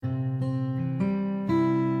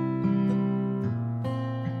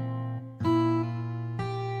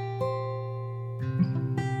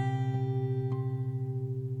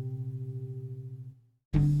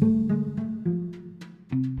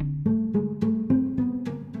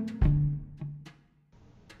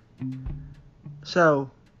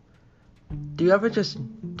So, do you ever just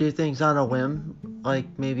do things on a whim? Like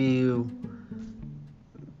maybe you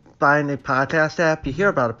find a podcast app, you hear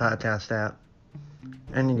about a podcast app,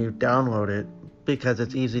 and then you download it because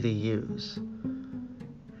it's easy to use.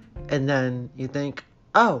 And then you think,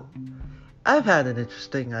 oh, I've had an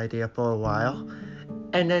interesting idea for a while.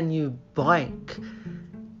 And then you blank.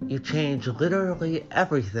 You change literally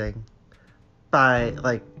everything by,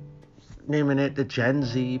 like, naming it the Gen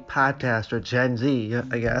Z podcast, or Gen Z,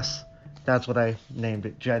 I guess. That's what I named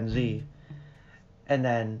it, Gen Z. And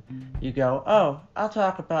then you go, oh, I'll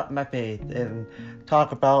talk about my faith and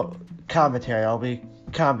talk about commentary. I'll be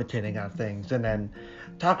commentating on things, and then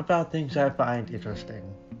talk about things I find interesting.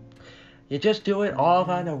 You just do it all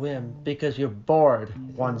on a whim because you're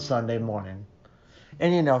bored one Sunday morning.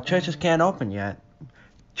 And churches can't open yet.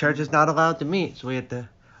 Church is not allowed to meet, so we have to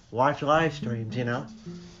watch live streams,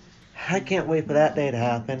 I can't wait for that day to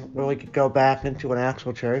happen, where we could go back into an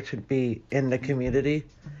actual church and be in the community.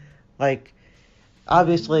 Like,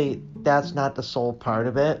 obviously, that's not the sole part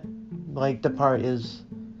of it. Like, the part is,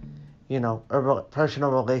 a personal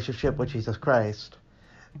relationship with Jesus Christ.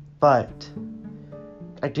 But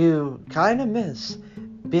I do kind of miss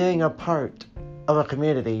being a part of a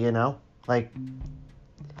community, Like,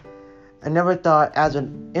 I never thought as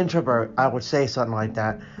an introvert I would say something like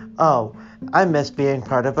that. Oh, I miss being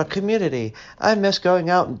part of a community. I miss going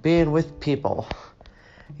out and being with people.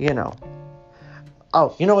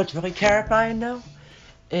 Oh, you know what's really terrifying though?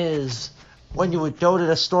 Is when you would go to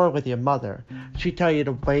the store with your mother. She'd tell you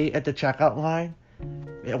to wait at the checkout line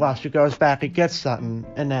while she goes back and gets something,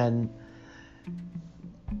 and then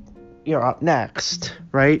you're up next,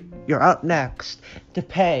 right? You're up next to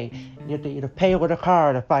pay. You have to either pay with a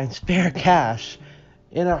card or find spare cash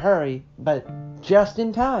in a hurry, but just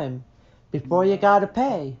in time, before you gotta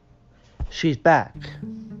pay, she's back.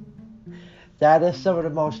 That is some of the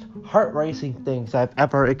most heart-racing things I've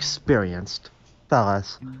ever experienced,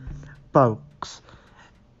 fellas, folks,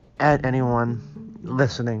 and anyone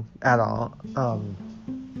listening at all.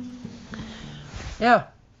 Yeah.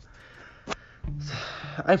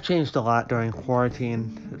 I've changed a lot during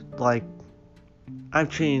quarantine. Like, I've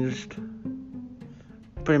changed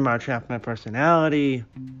pretty much half my personality.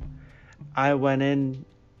 I went in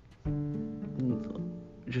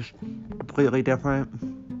just completely different.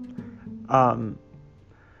 I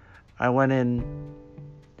went in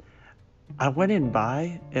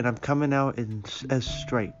bi, and I'm coming out as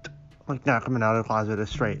straight. Like, not coming out of the closet as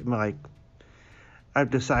straight. I'm like,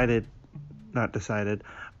 not decided.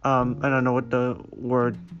 I don't know what the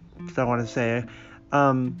words I want to say,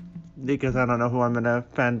 because I don't know who I'm going to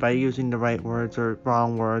offend by using the right words or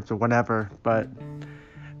wrong words or whatever, but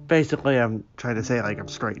basically I'm trying to say, like, I'm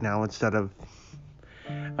straight now instead of,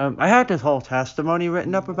 I had this whole testimony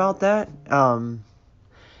written up about that. I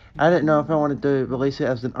didn't know if I wanted to release it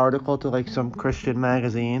as an article to, like, some Christian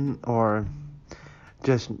magazine, or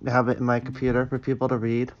just have it in my computer for people to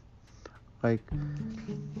read. Like,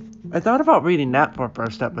 I thought about reading that for a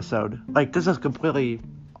first episode. Like, this is completely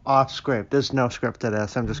off script. There's no script to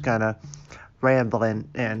this. I'm just kind of rambling,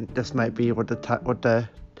 and this might be what the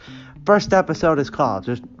first episode is called,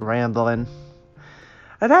 just rambling.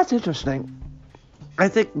 And that's interesting. I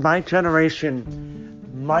think my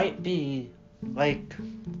generation might be, like,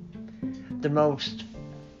 the most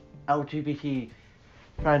LGBT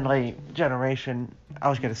friendly generation. I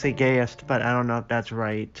was going to say gayest, but I don't know if that's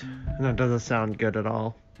right. That doesn't sound good at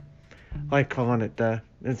all. Like calling it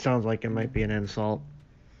it sounds like it might be an insult.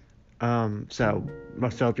 So,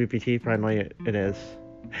 most LGBT friendly it is.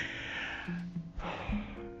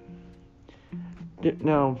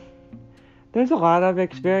 No, there's a lot I've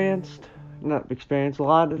experienced. A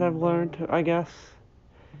lot that I've learned, I guess.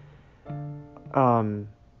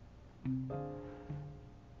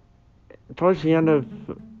 Towards the end of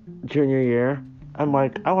junior year, I'm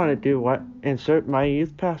like, I want to do what insert my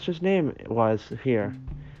youth pastor's name was here.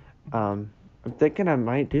 I'm thinking I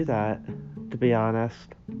might do that, to be honest.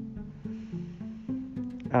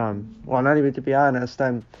 Well, not even to be honest,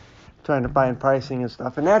 I'm trying to find pricing and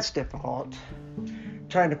stuff, and that's difficult.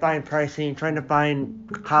 Trying to find pricing, trying to find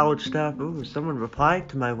college stuff. Ooh, someone replied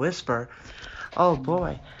to my whisper. Oh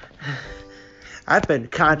boy. I've been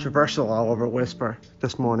controversial all over Whisper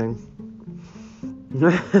this morning.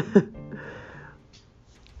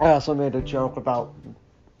 I also made a joke about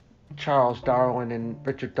Charles Darwin and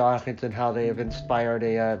Richard Dawkins and how they have inspired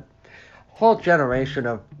a whole generation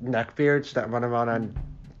of neckbeards that run around on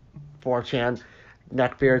 4chan,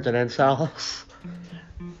 neckbeards and incels.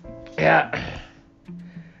 Yeah.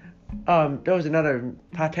 There was another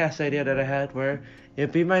podcast idea that I had where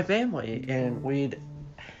it'd be my family, and we'd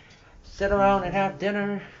sit around and have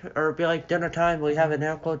dinner, or be like dinner time, we have an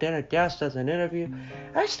actual dinner guest as an interview.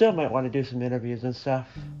 I still might want to do some interviews and stuff.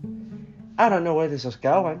 I don't know where this is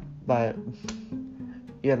going, but,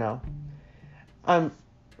 you know.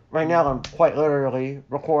 Right now I'm quite literally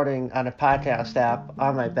recording on a podcast app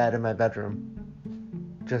on my bed in my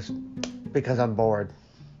bedroom. Just because I'm bored.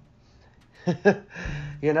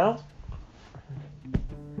 You know?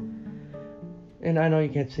 And I know you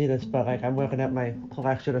can't see this, but like I'm looking at my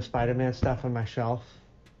collection of Spider-Man stuff on my shelf.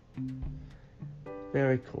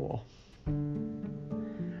 Very cool.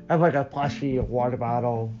 I have like a plushie, a water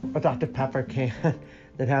bottle, a Dr. Pepper can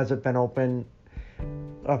that hasn't been opened,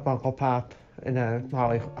 a Funko Pop, and a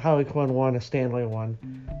Harley Quinn one, a Stanley one.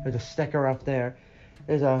 There's a sticker up there.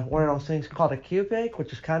 There's one of those things called a cube bake,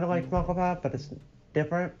 which is kind of like Funko Pop, but it's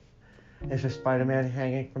different. It's just Spider-Man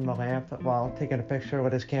hanging from the lamp while taking a picture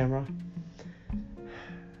with his camera.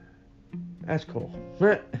 That's cool.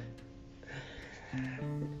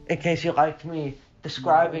 In case you liked me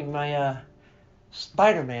describing my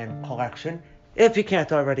Spider-Man collection, if you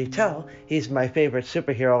can't already tell, he's my favorite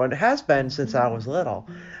superhero and has been since I was little.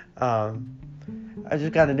 I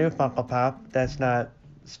just got a new Funko Pop that's not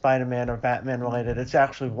Spider-Man or Batman related. It's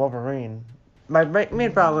actually Wolverine. My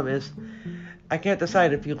main problem is I can't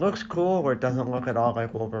decide if he looks cool or doesn't look at all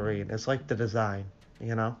like Wolverine. It's like the design,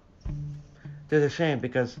 you know? It's a shame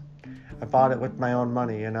because I bought it with my own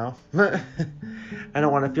money, you know? I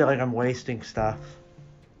don't want to feel like I'm wasting stuff.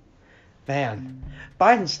 Man,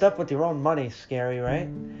 buying stuff with your own money is scary, right?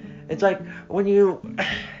 It's like when you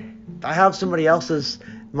have somebody else's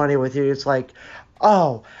money with you, it's like,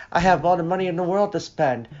 oh, I have all the money in the world to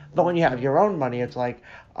spend. But when you have your own money, it's like,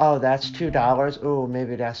 oh, that's $2. Ooh,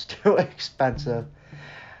 maybe that's too expensive.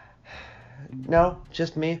 No,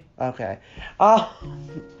 just me? Okay. Oh,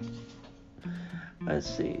 let's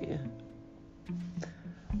see.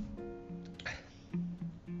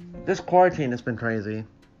 This quarantine has been crazy.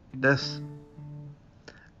 This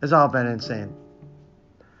has all been insane.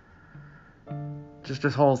 Just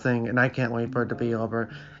this whole thing, and I can't wait for it to be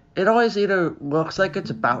over. It always either looks like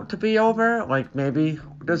it's about to be over, like maybe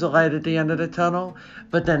there's a light at the end of the tunnel,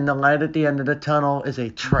 but then the light at the end of the tunnel is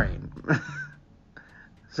a train.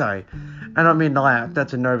 Sorry, I don't mean to laugh,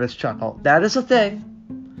 that's a nervous chuckle. That is a thing.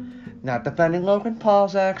 Not defending Logan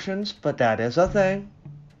Paul's actions, but that is a thing.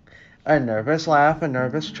 A nervous laugh, a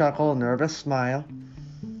nervous chuckle, a nervous smile.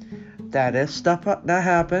 That is stuff that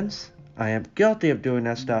happens. I am guilty of doing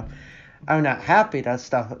that stuff. I'm not happy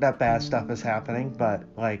that bad stuff is happening, but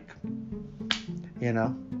like, you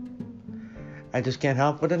know, I just can't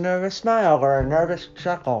help with a nervous smile or a nervous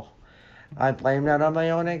chuckle. I blame that on my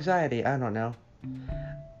own anxiety. I don't know.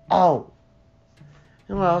 Oh,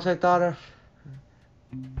 you know what else I thought of?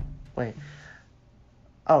 Wait.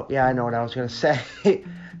 Oh, yeah, I know what I was gonna say.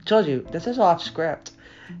 Told you, this is off script.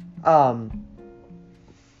 As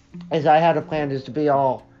I had a plan is to be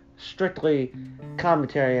all strictly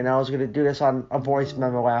commentary, and I was going to do this on a voice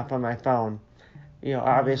memo app on my phone. You know,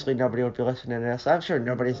 obviously nobody would be listening to this. I'm sure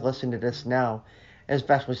nobody's listening to this now,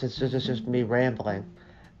 especially since this is just me rambling.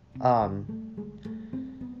 Has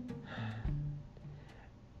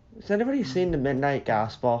anybody seen The Midnight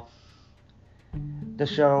Gospel? The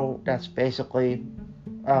show that's basically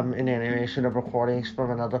an animation of recordings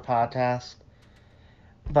from another podcast.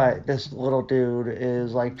 But this little dude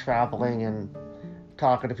is like traveling and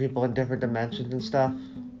talking to people in different dimensions and stuff.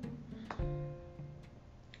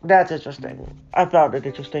 That's interesting. I found it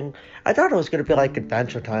interesting. I thought it was going to be like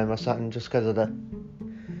Adventure Time or something just because of the...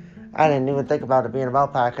 I didn't even think about it being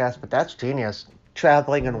about podcasts, but that's genius.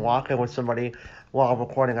 Traveling and walking with somebody while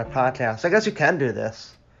recording a podcast. I guess you can do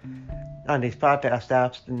this on these podcast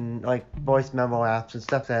apps and like voice memo apps and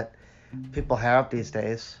stuff that people have these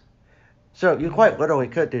days. So you quite literally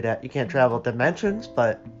could do that. You can't travel dimensions,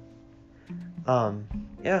 but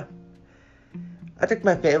yeah. I think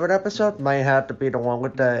my favorite episode might have to be the one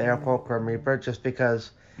with the Air Quote Grim Reaper, just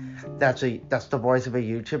because that's the voice of a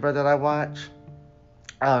YouTuber that I watch.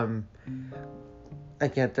 I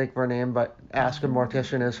can't think of her name, but Ask a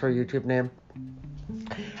Mortician is her YouTube name.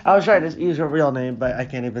 I was trying to use her real name, but I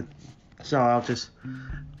can't even, so I'll just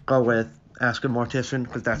go with Ask a Mortician,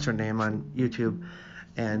 because that's her name on YouTube.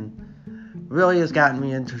 And really has gotten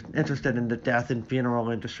me interested in the death and funeral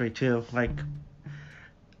industry too. Like,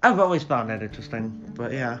 I've always found that interesting,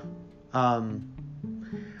 but yeah,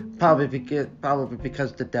 probably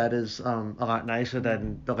because the dead is a lot nicer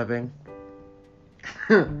than the living.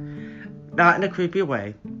 Not in a creepy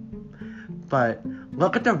way, but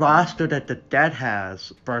look at the roster that the dead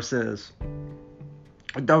has versus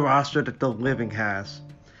the roster that the living has.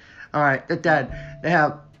 All right, the dead, they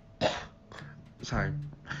have. Sorry.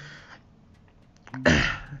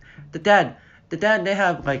 the dead. The dead, they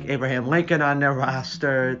have like Abraham Lincoln on their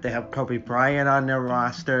roster. They have Kobe Bryant on their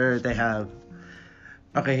roster. They have,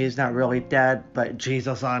 okay, he's not really dead, but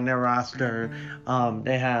Jesus on their roster.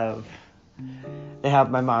 They have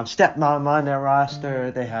my mom's stepmom on their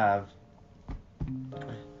roster. They have,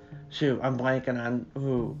 shoot, I'm blanking on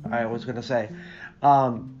who I was gonna say.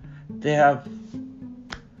 They have,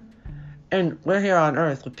 and we're here on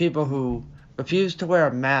Earth with people who refuse to wear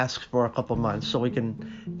a mask for a couple months so we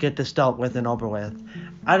can get this dealt with and over with.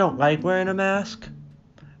 I don't like wearing a mask,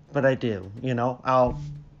 but I do. You know,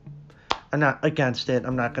 I'm not against it.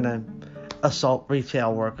 I'm not gonna assault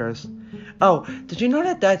retail workers. Oh, did you know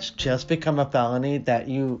that that's just become a felony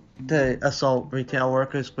to assault retail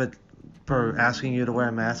workers for asking you to wear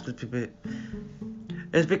a mask?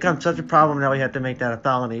 It's become such a problem that we have to make that a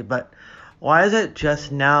felony. But why is it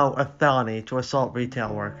just now a felony to assault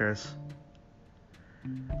retail workers?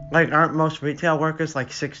 Like, aren't most retail workers like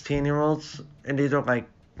 16-year-olds? And these are like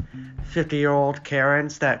 50-year-old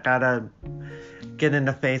Karens that gotta get in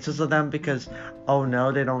the faces of them because, oh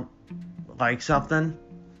no, they don't like something?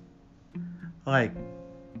 Like,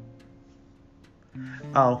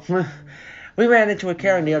 oh, we ran into a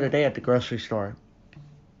Karen the other day at the grocery store.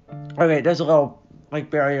 Okay, there's a little like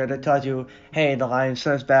barrier that tells you, hey, the line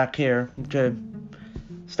says back here to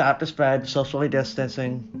stop the spread, socially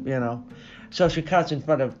distancing, you know. So she cuts in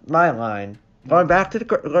front of my line, going back to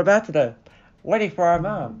the waiting for our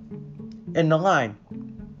mom in the line.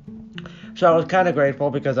 So I was kind of grateful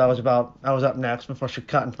because I was up next before she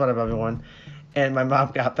cut in front of everyone, and my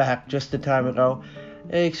mom got back just in time to go,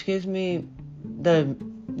 hey, excuse me, the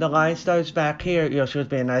line starts back here. You know, she was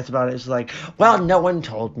being nice about it. It's like, well, no one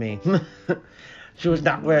told me. She was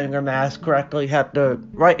not wearing her mask correctly, had the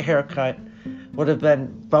right haircut, would have been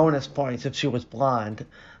bonus points if she was blonde.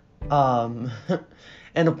 And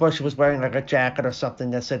of course she was wearing like a jacket or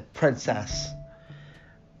something that said princess.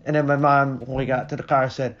 And then my mom, when we got to the car,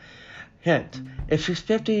 said, hint, if she's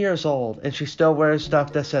 50 years old and she still wears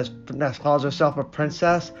stuff that calls herself a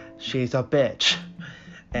princess, she's a bitch.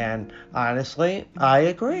 And honestly, I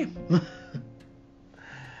agree.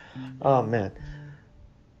 Oh man.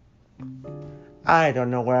 I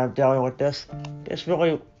don't know where I'm going with this. This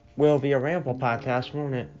really will be a ramble podcast,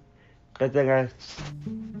 won't it? Because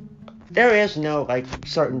there is no like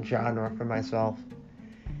certain genre for myself.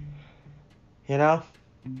 You know?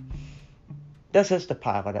 This is the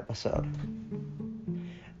pilot episode.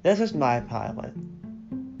 This is my pilot.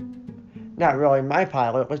 Not really my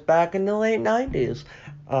pilot, it was back in the late 90s.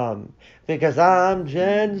 Because I'm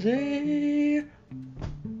Gen Z.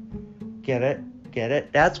 Get it? Get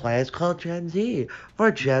it? That's why it's called Gen Z.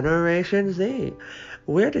 For Generation Z.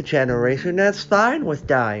 We're the generation that's fine with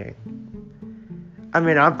dying. I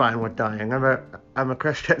mean, I'm fine with dying. I'm a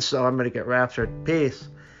Christian, so I'm gonna get raptured. Peace.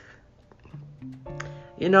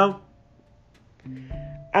 You know,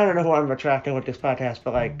 I don't know who I'm attracting with this podcast,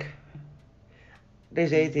 but like,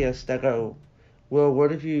 these atheists that go, well,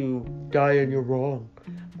 what if you die and you're wrong?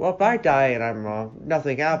 Well, if I die and I'm wrong,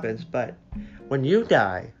 nothing happens. But when you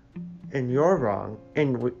die and you're wrong,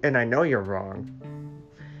 and I know you're wrong,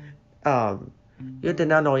 you have to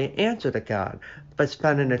not only answer to God, but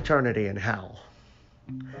spend an eternity in hell.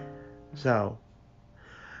 So,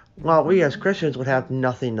 while we as Christians would have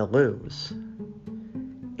nothing to lose,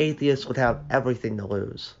 atheists would have everything to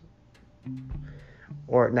lose.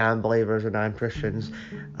 Or non-believers or non-Christians.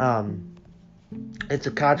 It's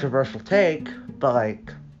a controversial take, but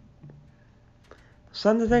like,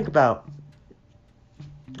 something to think about.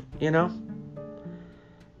 You know?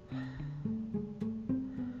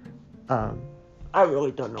 I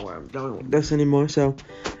really don't know where I'm going with this anymore, so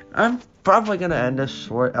I'm probably going to end this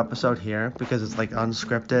short episode here because it's like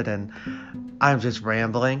unscripted and I'm just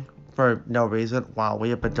rambling for no reason while we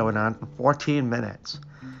have been going on for 14 minutes.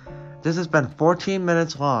 This has been 14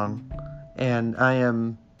 minutes long, and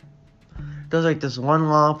there's like this one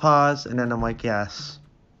long pause, and then I'm like, yes.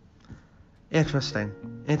 Interesting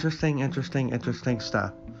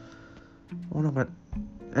stuff. I wonder what,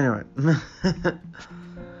 anyway.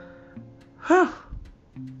 Whew.